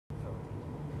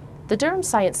The Durham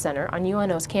Science Center on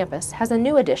UNO's campus has a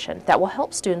new addition that will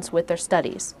help students with their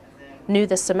studies. New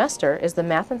this semester is the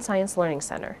Math and Science Learning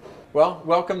Center. Well,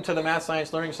 welcome to the Math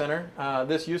Science Learning Center.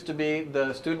 This used to be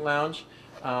the student lounge,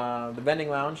 the vending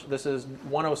lounge. This is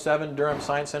 107 Durham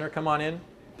Science Center. Come on in.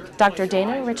 Dr.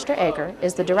 Dana Richter-Egger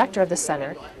is the director of the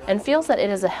center and feels that it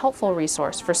is a helpful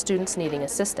resource for students needing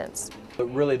assistance. But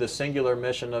really the singular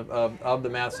mission of the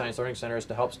Math Science Learning Center is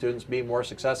to help students be more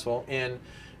successful in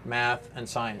math and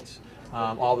science.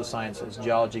 All the sciences,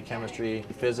 geology, chemistry,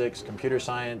 physics, computer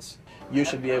science. You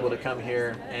should be able to come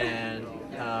here and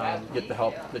get the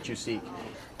help that you seek.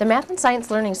 The Math and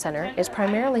Science Learning Center is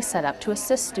primarily set up to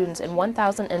assist students in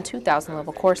 1,000 and 2,000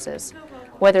 level courses.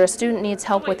 Whether a student needs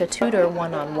help with a tutor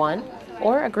one-on-one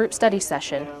or a group study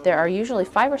session, there are usually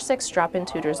 5 or 6 drop-in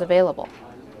tutors available.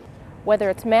 Whether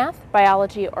it's math,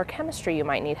 biology, or chemistry you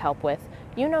might need help with,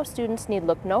 UNO students need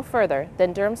look no further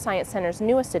than Durham Science Center's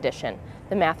newest addition,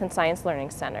 the Math and Science Learning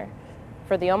Center.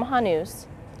 For the Omaha News,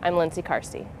 I'm Linsey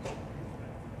Carsey.